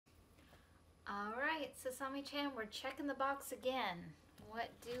Alright, Sasami-chan, we're checking the box again. What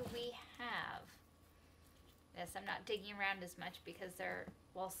do we have? Yes, I'm not digging around as much because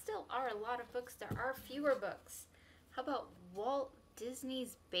while still are a lot of books, there are fewer books. How about Walt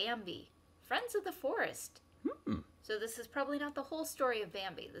Disney's Bambi, Friends of the Forest? So this is probably not the whole story of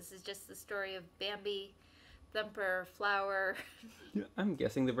Bambi. This is just the story of Bambi, Thumper, Flower. Yeah, I'm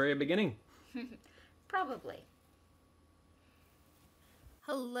guessing the very beginning. Probably.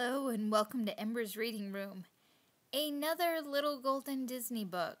 Hello and welcome to Ember's Reading Room. Another little golden Disney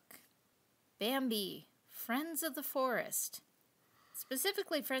book. Bambi, Friends of the Forest.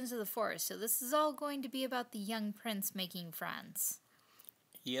 Specifically Friends of the Forest, so this is all going to be about the young prince making friends.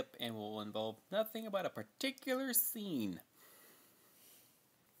 Yep, and will involve nothing about a particular scene.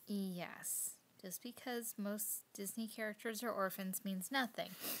 Yes, just because most Disney characters are orphans means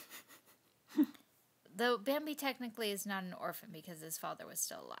nothing. Though Bambi technically is not an orphan because his father was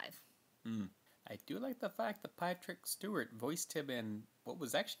still alive. I do like the fact that Patrick Stewart voiced him in what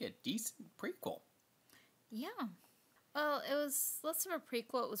was actually a decent prequel. Yeah. Well, it was less of a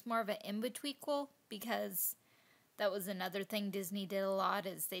prequel, it was more of an in-betweequel, because that was another thing Disney did a lot,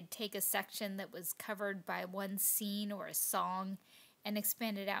 is they'd take a section that was covered by one scene or a song and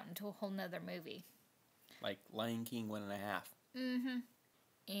expand it out into a whole nother movie. Like Lion King 1.5. Mm-hmm.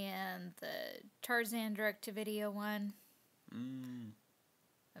 And the Tarzan direct-to-video one.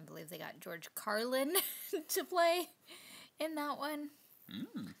 I believe they got George Carlin to play in that one.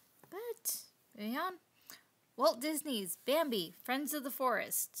 But, moving on. Walt Disney's Bambi, Friends of the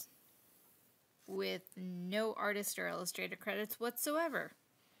Forest. With no artist or illustrator credits whatsoever.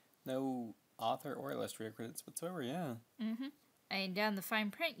 No author or illustrator credits whatsoever, yeah. And down the fine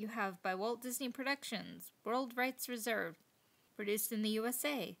print you have by Walt Disney Productions, World Rights Reserved. Produced in the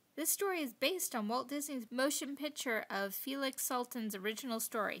USA. This story is based on Walt Disney's motion picture of Felix Salten's original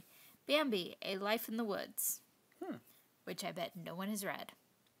story, Bambi, A Life in the Woods. Which I bet no one has read.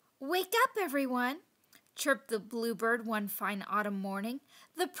 Wake up, everyone! Chirped the bluebird one fine autumn morning.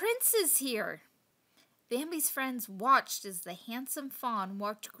 The prince is here! Bambi's friends watched as the handsome fawn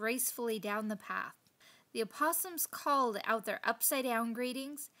walked gracefully down the path. The opossums called out their upside-down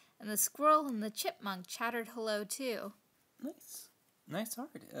greetings, and the squirrel and the chipmunk chattered hello, too. Nice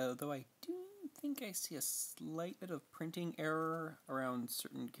art, though I do think I see a slight bit of printing error around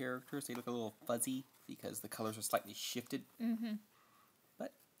certain characters. They look a little fuzzy because the colors are slightly shifted.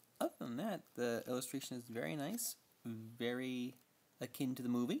 But other than that, the illustration is very nice, very akin to the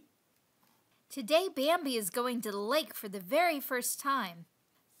movie. Today Bambi is going to the lake for the very first time,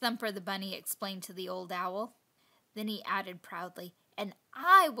 Thumper the bunny explained to the old owl. Then he added proudly, and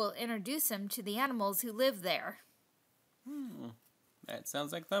I will introduce him to the animals who live there. That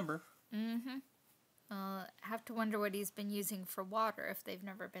sounds like Thumper. I have to wonder what he's been using for water if they've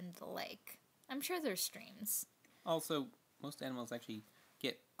never been to the lake. I'm sure there's streams. Also, most animals actually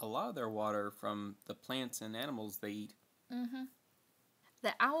get a lot of their water from the plants and animals they eat.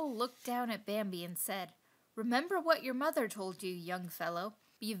 The owl looked down at Bambi and said, "Remember what your mother told you, young fellow.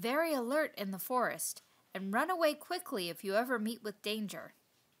 Be very alert in the forest, and run away quickly if you ever meet with danger."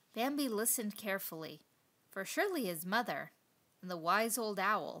 Bambi listened carefully, for surely his mother, and the wise old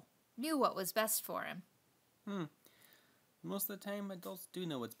owl, knew what was best for him. Most of the time, adults do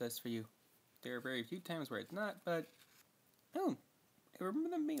know what's best for you. There are very few times where it's not, but I remember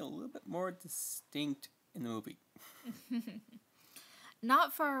them being a little bit more distinct in the movie.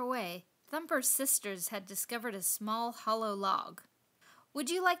 Not far away, Thumper's sisters had discovered a small hollow log. "Would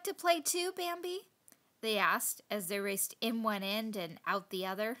you like to play too, Bambi?" they asked as they raced in one end and out the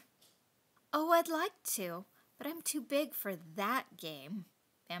other. "Oh, I'd like to, but I'm too big for that game,"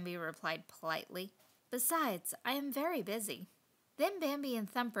 Bambi replied politely. "Besides, I am very busy." Then Bambi and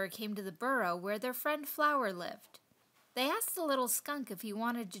Thumper came to the burrow where their friend Flower lived. They asked the little skunk if he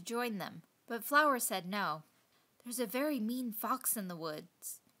wanted to join them, but Flower said no. "There's a very mean fox in the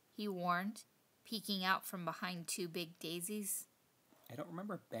woods," he warned, peeking out from behind two big daisies. I don't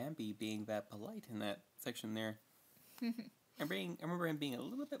remember Bambi being that polite in that section there. I remember him being a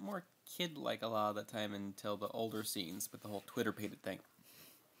little bit more kid-like a lot of the time until the older scenes with the whole Twitter-pated thing.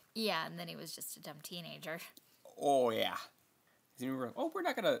 Yeah, and then he was just a dumb teenager. Oh, yeah. We're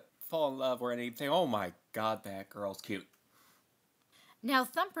not going to fall in love or anything. Oh, my God, that girl's cute. Now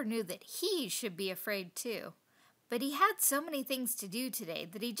Thumper knew that he should be afraid too, but he had so many things to do today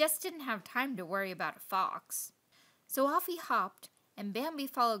that he just didn't have time to worry about a fox. So off he hopped, and Bambi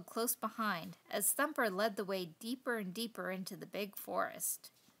followed close behind as Thumper led the way deeper and deeper into the big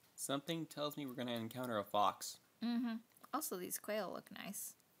forest. Something tells me we're going to encounter a fox. Also, these quail look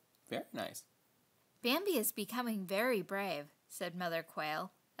nice. Very nice. "Bambi is becoming very brave," said Mother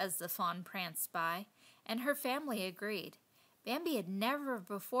Quail, as the fawn pranced by, and her family agreed. Bambi had never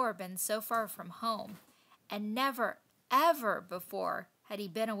before been so far from home, and never, ever before had he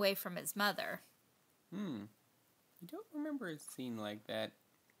been away from his mother. I don't remember a scene like that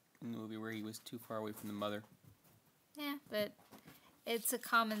in the movie where he was too far away from the mother. Yeah, but it's a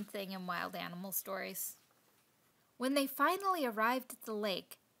common thing in wild animal stories. When they finally arrived at the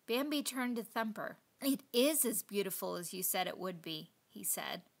lake, Bambi turned to Thumper. "It is as beautiful as you said it would be," he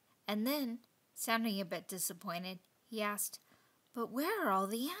said. And then, sounding a bit disappointed, he asked, "But where are all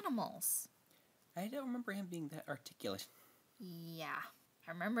the animals?" I don't remember him being that articulate. Yeah,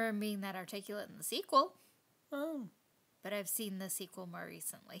 I remember him being that articulate in the sequel. Oh. But I've seen the sequel more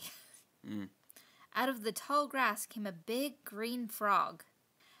recently. Out of the tall grass came a big green frog.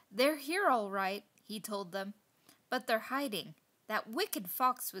 "They're here all right," he told them. "But they're hiding. That wicked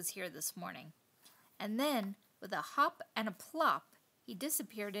fox was here this morning." And then, with a hop and a plop, he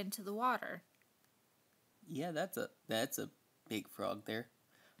disappeared into the water. Yeah, that's a big frog there.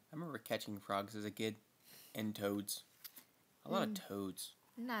 I remember catching frogs as a kid. And toads. A lot of toads.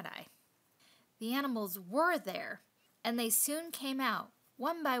 Not I. The animals were there, and they soon came out,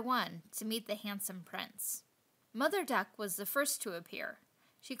 one by one, to meet the handsome prince. Mother Duck was the first to appear.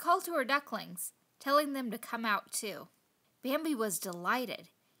 She called to her ducklings, telling them to come out too. Bambi was delighted.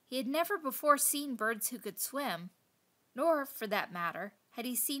 He had never before seen birds who could swim, nor, for that matter, had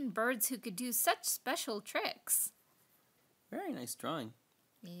he seen birds who could do such special tricks. Very nice drawing.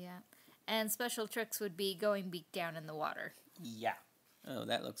 Yeah, and special tricks would be going beak down in the water. Yeah. Oh,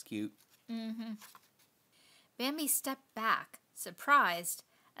 that looks cute. Bambi stepped back, surprised,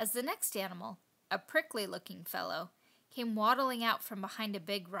 as the next animal, a prickly-looking fellow, came waddling out from behind a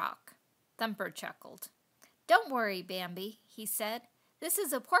big rock. Thumper chuckled. "Don't worry, Bambi," he said. "This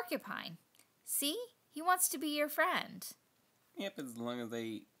is a porcupine. See? He wants to be your friend." Yep, as long as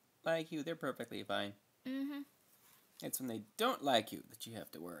they like you, they're perfectly fine. It's when they don't like you that you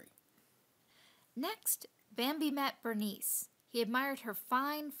have to worry. Next, Bambi met Bernice. He admired her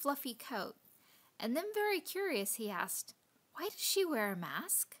fine, fluffy coat, and then very curious, he asked, "Why does she wear a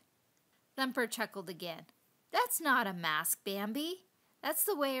mask?" Thumper chuckled again. "That's not a mask, Bambi. That's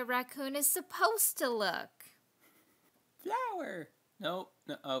the way a raccoon is supposed to look." Flower! No,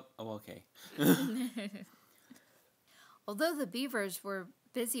 oh, okay. Although the beavers were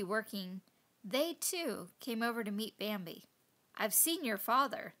busy working, they, too, came over to meet Bambi. "I've seen your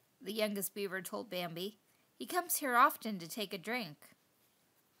father," the youngest beaver told Bambi. "He comes here often to take a drink."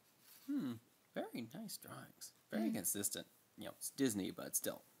 Very nice drawings. Very consistent. You know, it's Disney, but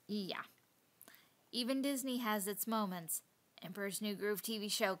still. Yeah. Even Disney has its moments. Emperor's New Groove TV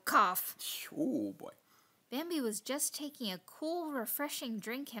show, cough. Oh, boy. Bambi was just taking a cool, refreshing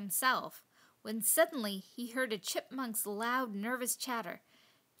drink himself, when suddenly he heard a chipmunk's loud, nervous chatter.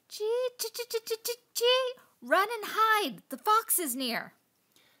 "Chee, chee, chee, chee, chee, chee, chee! Run and hide! The fox is near!"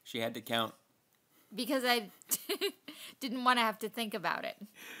 She had to count. Because I didn't want to have to think about it.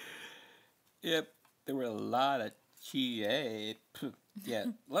 Yep, there were a lot of yeah,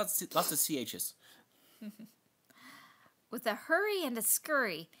 lots of CHs. With a hurry and a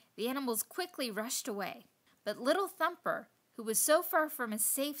scurry, the animals quickly rushed away. But little Thumper, who was so far from his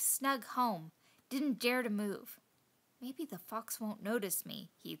safe, snug home, didn't dare to move. "Maybe the fox won't notice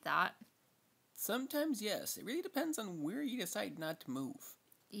me," he thought. Sometimes, yes. It really depends on where you decide not to move.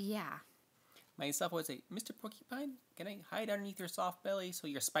 Yeah. Myself would say, "Mr. Porcupine, can I hide underneath your soft belly so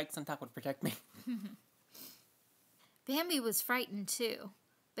your spikes on top would protect me?" Bambi was frightened too,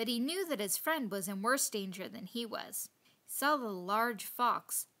 but he knew that his friend was in worse danger than he was. He saw the large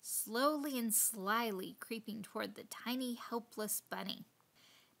fox slowly and slyly creeping toward the tiny, helpless bunny.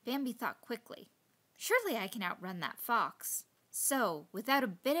 Bambi thought quickly, "Surely I can outrun that fox." So, without a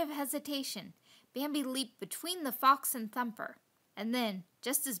bit of hesitation, Bambi leaped between the fox and Thumper. And then,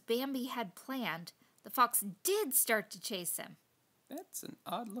 just as Bambi had planned, the fox did start to chase him. That's an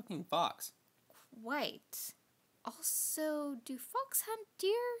odd-looking fox. Quite. Also, do fox hunt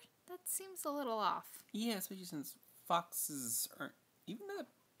deer? That seems a little off. Yeah, especially since foxes aren't... Even a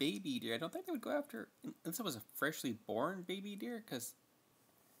baby deer, I don't think they would go after... Unless it was a freshly born baby deer, because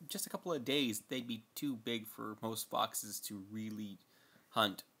just a couple of days, they'd be too big for most foxes to really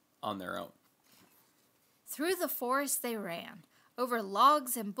hunt on their own. Through the forest they ran, over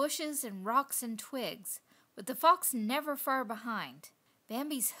logs and bushes and rocks and twigs, with the fox never far behind.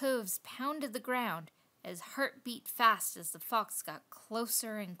 Bambi's hooves pounded the ground, his heart beat fast as the fox got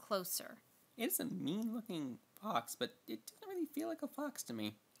closer and closer. It's a mean-looking fox, but it doesn't really feel like a fox to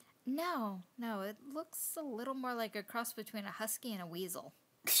me. No, it looks a little more like a cross between a husky and a weasel.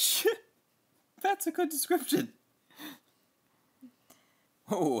 That's a good description.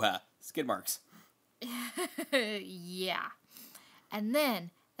 Oh, skid marks. Yeah. And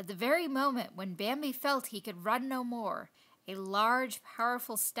then, at the very moment when Bambi felt he could run no more, a large,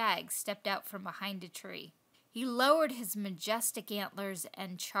 powerful stag stepped out from behind a tree. He lowered his majestic antlers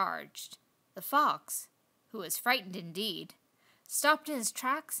and charged. The fox, who was frightened indeed, stopped in his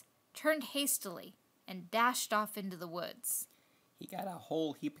tracks, turned hastily, and dashed off into the woods. He got a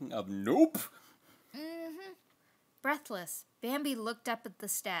whole heaping of nope. Breathless, Bambi looked up at the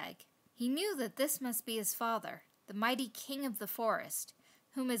stag. He knew that this must be his father, the mighty king of the forest,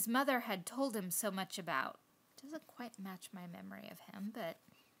 whom his mother had told him so much about. Doesn't quite match my memory of him, but...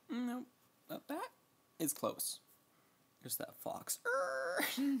 No, that is close. There's that fox.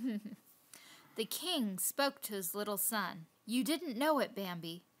 The king spoke to his little son. "You didn't know it,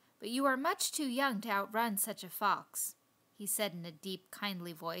 Bambi, but you are much too young to outrun such a fox," he said in a deep,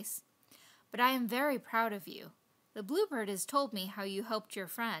 kindly voice. "But I am very proud of you. The bluebird has told me how you helped your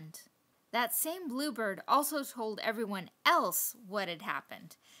friend." That same bluebird also told everyone else what had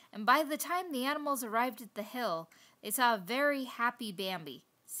happened, and by the time the animals arrived at the hill, they saw a very happy Bambi,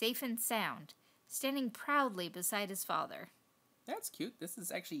 safe and sound, standing proudly beside his father. That's cute. This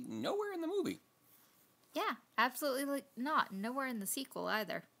is actually nowhere in the movie. Yeah, absolutely not. Nowhere in the sequel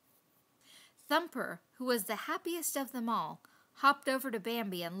either. Thumper, who was the happiest of them all, hopped over to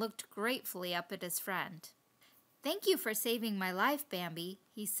Bambi and looked gratefully up at his friend. "Thank you for saving my life, Bambi,"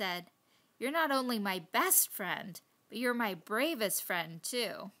 he said. "You're not only my best friend, but you're my bravest friend,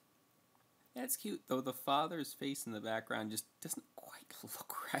 too." That's cute, though the father's face in the background just doesn't quite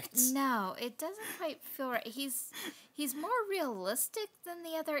look right. No, it doesn't quite feel right. He's more realistic than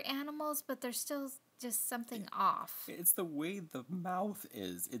the other animals, but there's still just something off. It's the way the mouth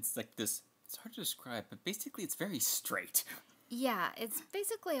is. It's like this, it's hard to describe, but basically it's very straight. Yeah, it's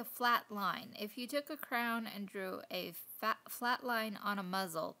basically a flat line. If you took a crown and drew a flat line on a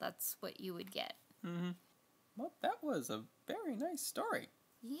muzzle, that's what you would get. Mm-hmm. Well, that was a very nice story.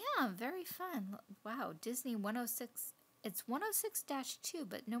 Yeah, very fun. Wow, Disney 106. It's 106-2,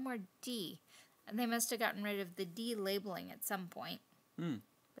 but no more D. And they must have gotten rid of the D labeling at some point. But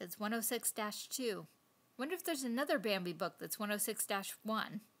it's 106-2. Wonder if there's another Bambi book that's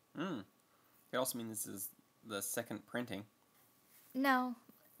 106-1. It also means this is the second printing. No,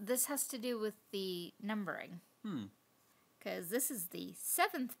 this has to do with the numbering. Because this is the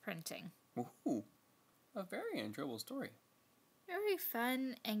 7th printing. Ooh, a very enjoyable story. Very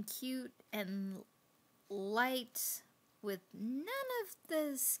fun and cute and light, with none of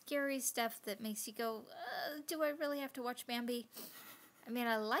the scary stuff that makes you go, do I really have to watch Bambi? I mean,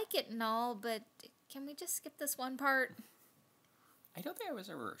 I like it and all, but can we just skip this one part? I don't think I was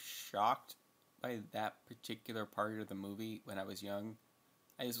ever shocked by that particular part of the movie when I was young.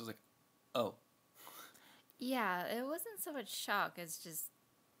 I just was like, oh. Yeah, it wasn't so much shock as just...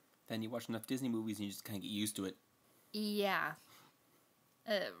 Then you watch enough Disney movies and you just kind of get used to it. Yeah.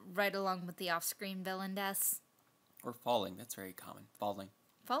 Right along with the off-screen villain deaths. Or falling. That's very common. Falling.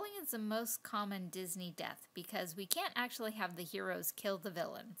 Falling is the most common Disney death because we can't actually have the heroes kill the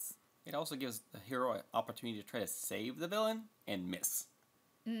villains. It also gives the hero an opportunity to try to save the villain and miss.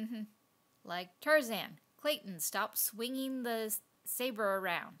 Like Tarzan. Clayton, stop swinging the saber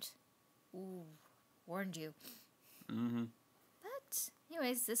around. Ooh, warned you. But,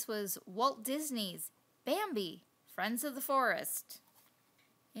 anyways, this was Walt Disney's Bambi, Friends of the Forest.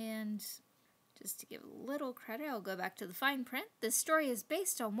 And just to give a little credit, I'll go back to the fine print. This story is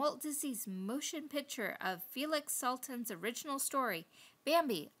based on Walt Disney's motion picture of Felix Salten's original story,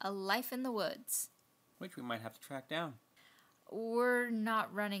 Bambi, A Life in the Woods. Which we might have to track down. We're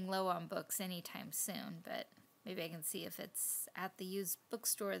not running low on books anytime soon, but maybe I can see if it's at the used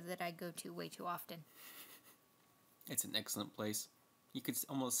bookstore that I go to way too often. It's an excellent place. You could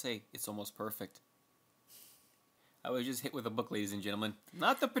almost say it's almost perfect. I was just hit with a book, ladies and gentlemen.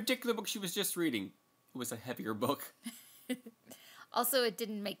 Not the particular book she was just reading. It was a heavier book. Also, it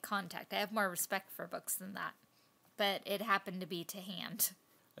didn't make contact. I have more respect for books than that. But it happened to be to hand.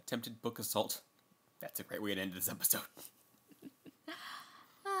 Attempted book assault. That's a great way to end this episode.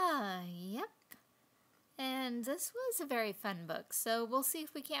 Yep. And this was a very fun book, so we'll see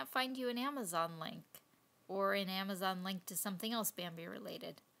if we can't find you an Amazon link. Or an Amazon link to something else Bambi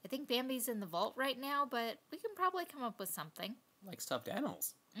related. I think Bambi's in the vault right now, but we can probably come up with something. Like stuffed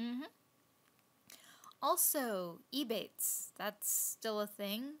animals. Also, Ebates. That's still a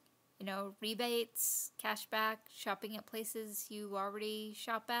thing. You know, rebates, cashback, shopping at places you already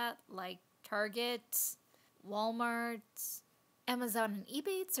shop at, like Target, Walmart. Amazon and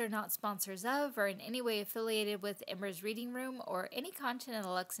Ebates are not sponsors of or in any way affiliated with Ember's Reading Room or any content in the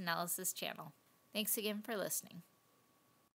Lux Analysis channel. Thanks again for listening.